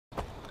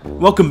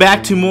Welcome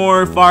back to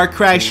more Far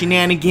Cry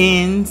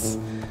shenanigans,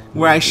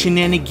 where I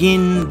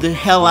shenanigan the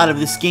hell out of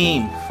this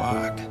game.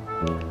 Fuck.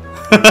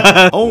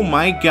 Oh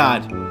my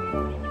god.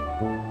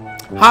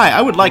 Hi,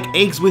 I would like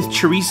eggs with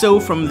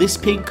chorizo from this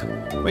pig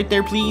right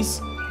there,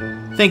 please.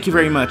 Thank you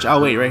very much.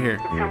 I'll wait right here.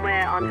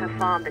 Somewhere on her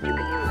farm that you can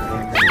use.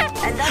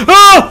 And that's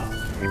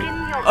skin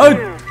your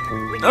quills.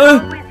 We can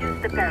always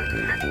use the pelts.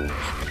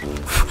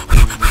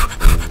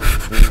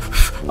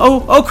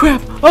 Oh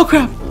crap. Oh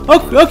crap. Oh,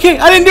 okay,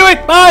 I didn't do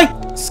it. Bye.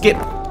 Skip.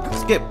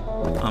 Skip.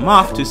 I'm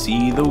off to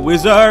see the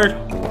wizard.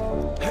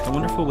 The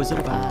wonderful Wizard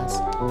of Oz.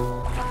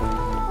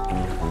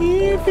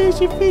 Here,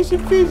 fishy, fishy,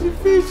 fishy,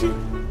 fishy.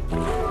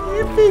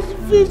 Here, fishy,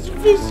 fishy,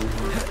 fishy.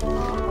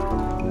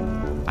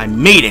 I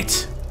made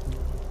it.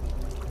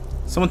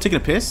 Someone taking a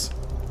piss?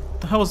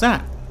 What the hell was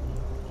that?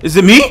 Is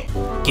it me?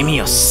 Give me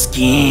your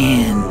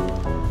skin.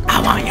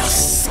 I want your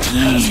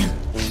skin.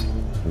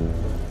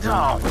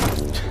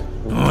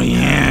 Oh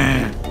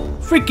yeah.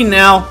 Freaking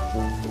now.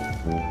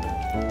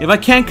 If I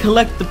can't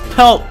collect the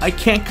pelt, I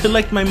can't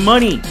collect my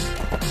money.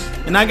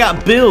 And I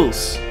got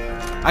bills.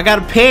 I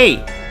gotta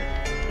pay.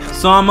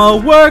 So I'ma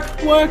work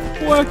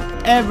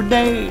every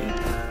day.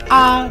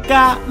 I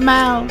got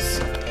mouths.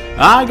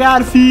 I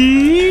gotta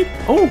feed.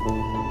 Oh.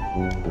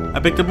 I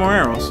picked up more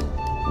arrows.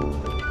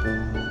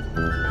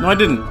 No, I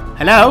didn't.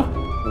 Hello?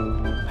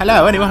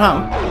 Hello, anyone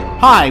home?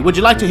 Hi, would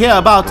you like to hear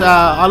about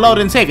our Lord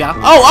and Savior?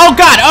 Oh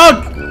God!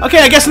 Oh! Okay,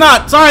 I guess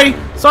not. Sorry.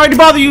 Sorry to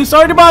bother you.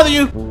 Sorry to bother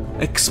you.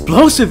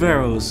 Explosive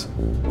arrows.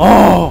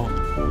 Oh!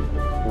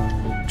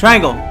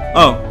 Triangle.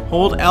 Oh,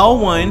 hold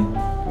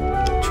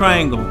L1.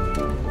 Triangle.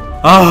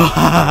 Oh!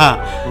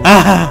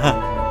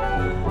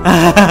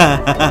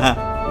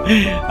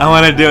 I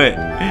want to do it.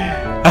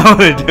 I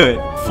want to do it.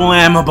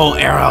 Flammable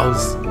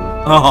arrows.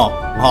 Oh,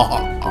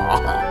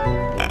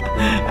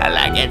 I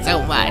like it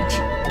so much.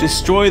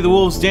 Destroy the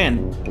wolf's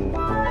den.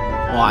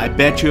 Well, I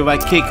bet you if I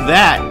kick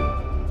that.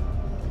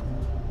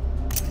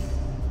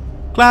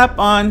 Clap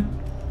on,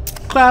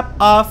 clap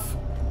off,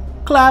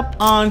 clap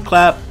on,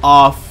 clap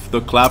off the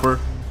clapper.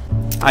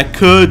 I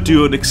could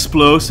do an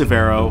explosive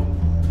arrow,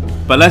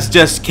 but let's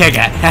just kick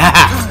it.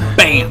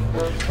 Bam,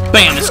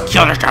 bam, let's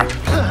kill this guy.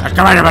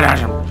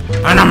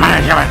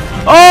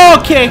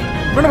 Okay.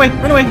 Run away,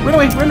 run away, run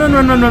away, run, run,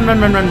 run, run, run,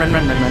 run, run, run, run, run,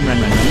 run, run,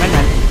 run, run,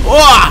 run.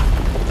 Oh!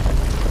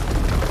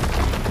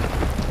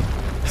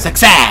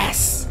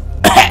 Success!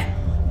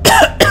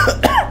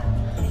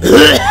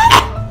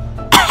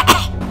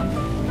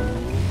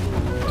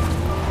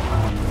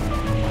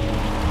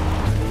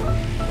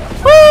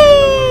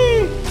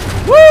 Whee!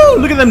 Woo!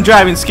 Look at them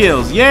driving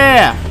skills,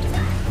 yeah!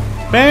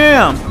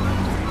 Bam!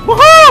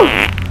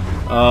 Woohoo!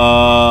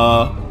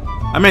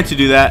 I meant to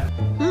do that.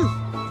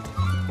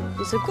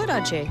 These are good,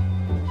 Ajay.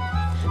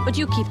 But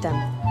you keep them.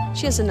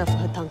 She has enough of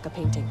her Tonka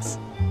paintings.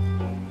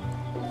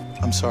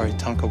 I'm sorry,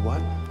 Tonka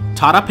what?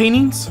 Tata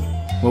paintings?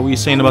 What were you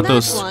saying about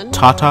those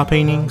Tata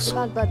paintings?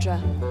 About Bhadra.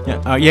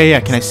 Yeah, yeah.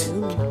 Can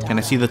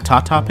I see the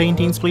Tata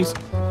paintings, please?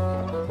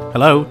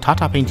 Hello,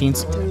 Tata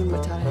paintings. Hakuna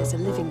Matata is a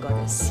living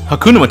goddess.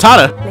 Hakuna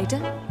Matata. Later,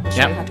 I'll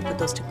show you how to put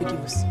those to good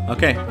use.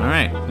 Okay, all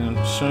right.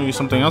 I'll show you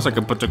something else I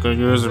could put to good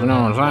use. If you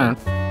know what I'm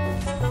saying.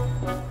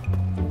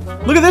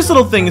 Look at this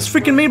little thing. It's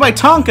freaking made by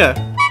Tonka.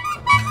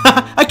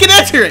 I can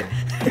enter it.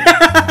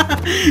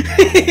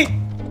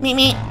 Meep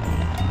meep.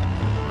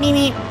 Meep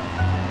meep.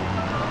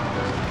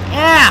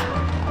 Yeah.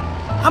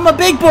 I'm a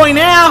big boy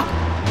now.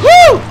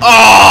 Woo!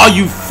 Oh,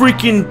 you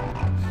freaking...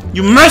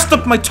 You messed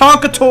up my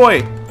Tonka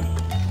toy.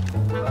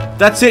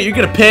 That's it. You're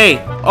gonna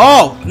pay.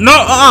 Oh,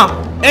 no.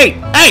 Hey,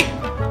 hey.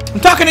 I'm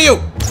talking to you.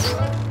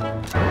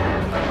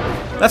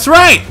 That's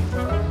right.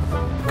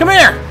 Come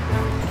here.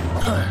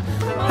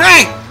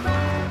 Hey.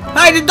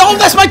 Hey, don't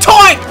mess my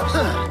toy.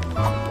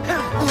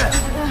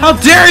 How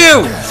dare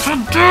you! How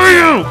dare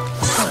you!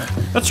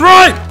 That's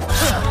right!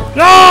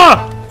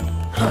 Ah!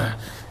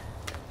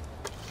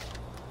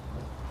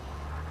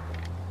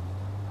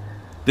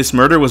 This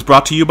murder was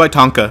brought to you by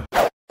Tonka.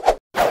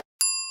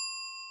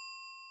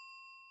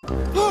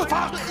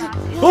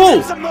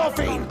 Oh! Some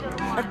morphine!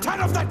 Turn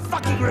off that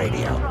fucking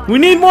radio! We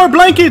need more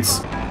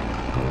blankets!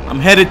 I'm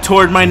headed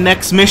toward my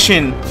next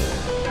mission.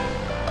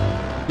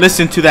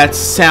 Listen to that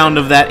sound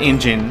of that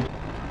engine.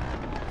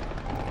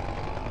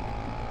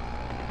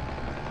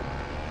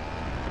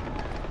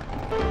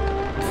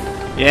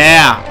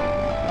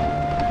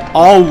 Yeah.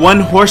 All 1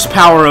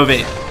 horsepower of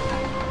it.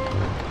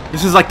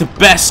 This is like the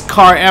best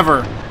car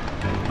ever.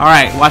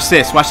 Alright, watch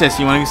this. Watch this.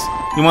 You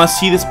wanna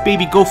see this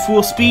baby go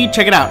full speed?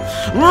 Check it out.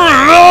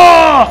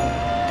 Ah!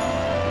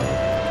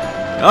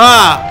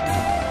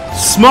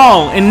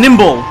 Small and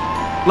nimble.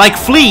 Like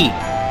Flea.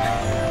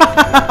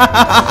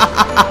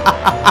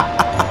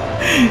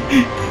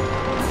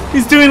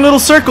 He's doing little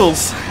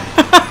circles.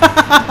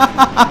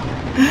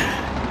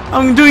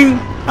 I'm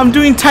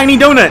doing tiny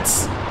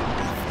donuts.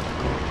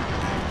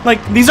 Like,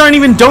 these aren't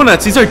even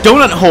donuts, these are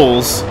donut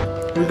holes.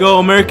 Here we go,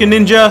 American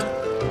Ninja.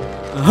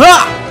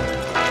 Ha!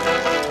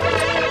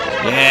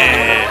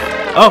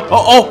 Yeah.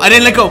 Oh, I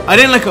didn't let go. I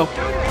didn't let go.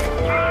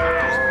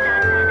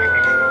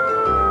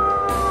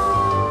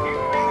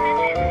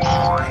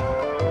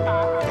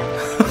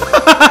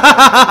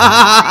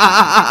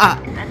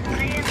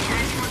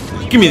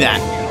 Give me that.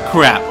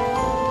 Crap.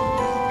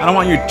 I don't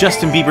want your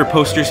Justin Bieber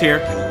posters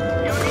here.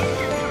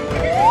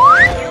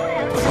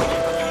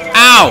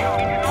 Ow!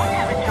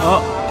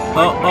 Oh!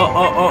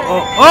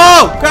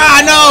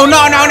 God,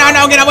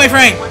 no! Get away from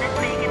me!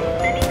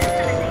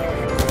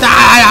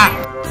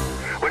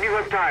 When you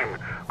have time,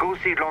 go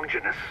see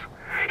Longinus.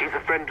 He's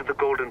a friend of the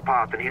Golden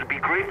Path, and he'll be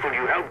grateful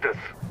you helped us.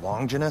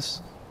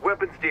 Longinus?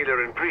 Weapons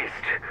dealer and priest.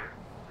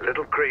 A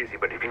little crazy,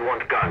 but if you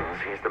want guns,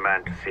 he's the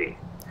man to see.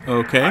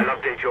 Okay. I'll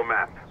update your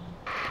map.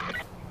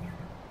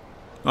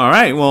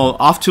 Alright, well,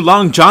 off to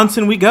Long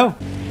Johnson we go.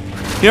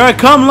 Here I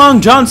come,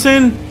 Long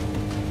Johnson!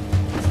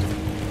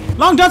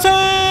 Long Johnson!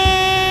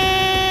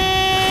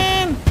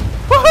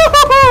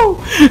 Woohoo!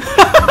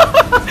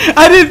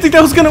 I didn't think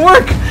that was gonna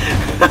work!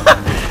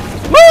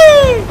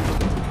 Whee!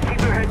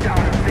 Keep your head down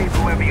and save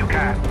whoever you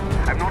can.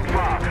 I'm not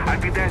far. I'll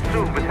be there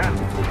soon with help.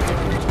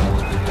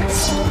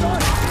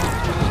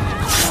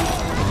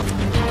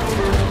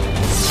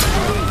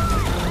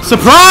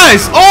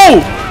 Surprise!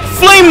 Oh!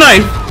 Flame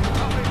knife!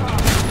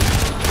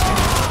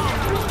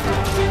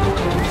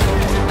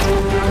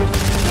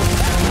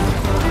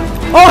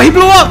 Oh, he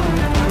blew up!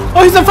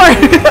 Oh, he's on fire!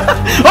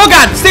 Oh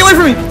God! Stay away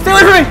from me! Stay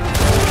away from me!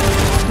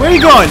 Where are you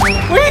going?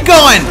 Where are you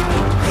going?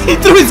 He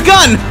threw his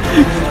gun!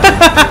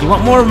 You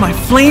want more of my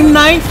flame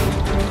knife?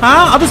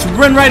 Huh? I'll just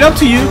run right up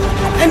to you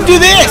and do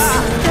this!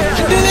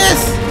 And do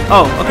this!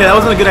 Oh, okay, that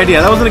wasn't a good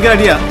idea. That wasn't a good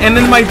idea. And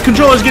then my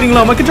controller's getting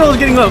low. My controller's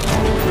getting low.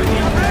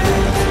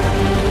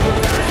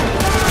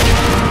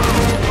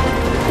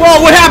 Whoa,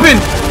 what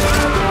happened?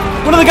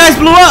 One of the guys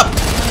blew up!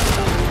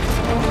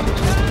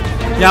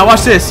 Yeah,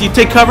 watch this. You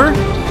take cover.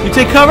 You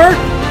take cover.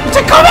 You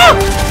take cover!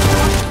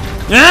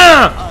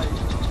 Yeah!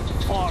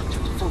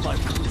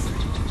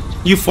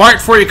 You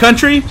fart for your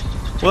country?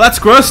 Well, that's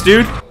gross,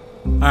 dude.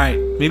 Alright,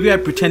 maybe I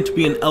pretend to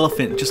be an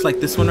elephant, just like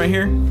this one right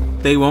here.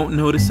 They won't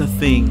notice a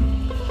thing.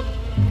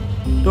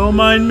 Don't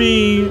mind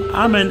me.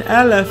 I'm an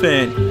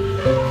elephant.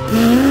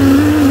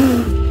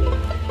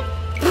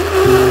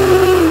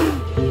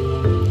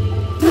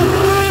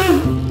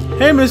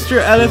 Hey, Mr.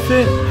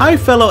 Elephant. Hi,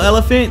 fellow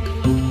elephant.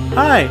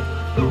 Hi.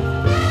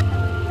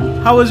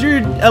 How was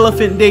your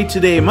elephant day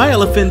today? My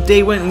elephant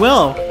day went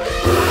well.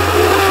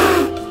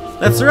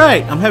 That's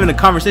right. I'm having a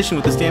conversation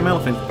with this damn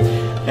elephant.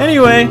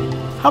 Anyway,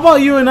 how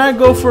about you and I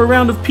go for a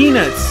round of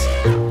peanuts?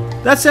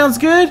 That sounds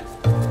good?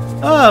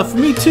 For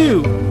me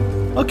too.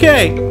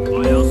 Okay.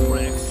 Or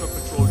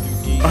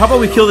how about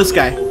we kill this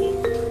guy?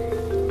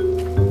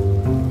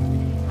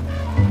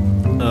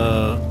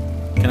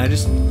 Can I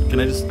just...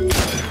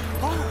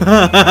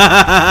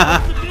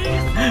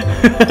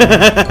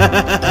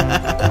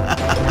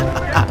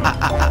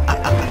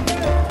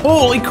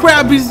 Holy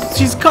crap,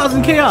 she's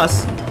causing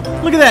chaos.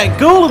 Look at that.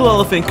 Go, little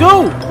elephant,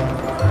 go.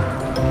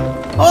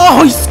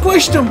 Oh, he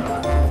squished him.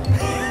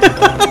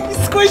 He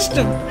squished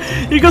him.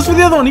 He goes for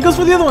the other one. He goes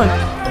for the other one.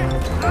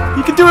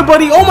 You can do it,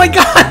 buddy. Oh my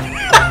God.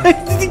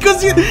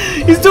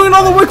 He's doing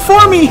all the work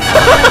for me.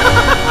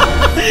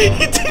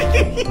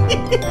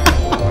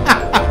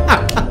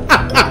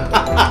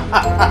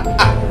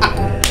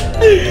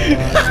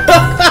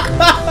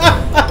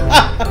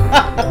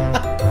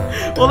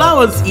 Well, that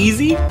was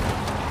easy.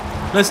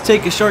 Let's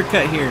take a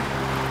shortcut here.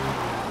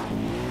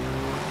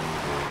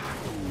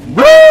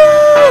 Woo!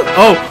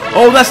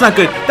 Oh, that's not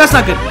good. That's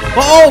not good.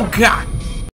 Oh God.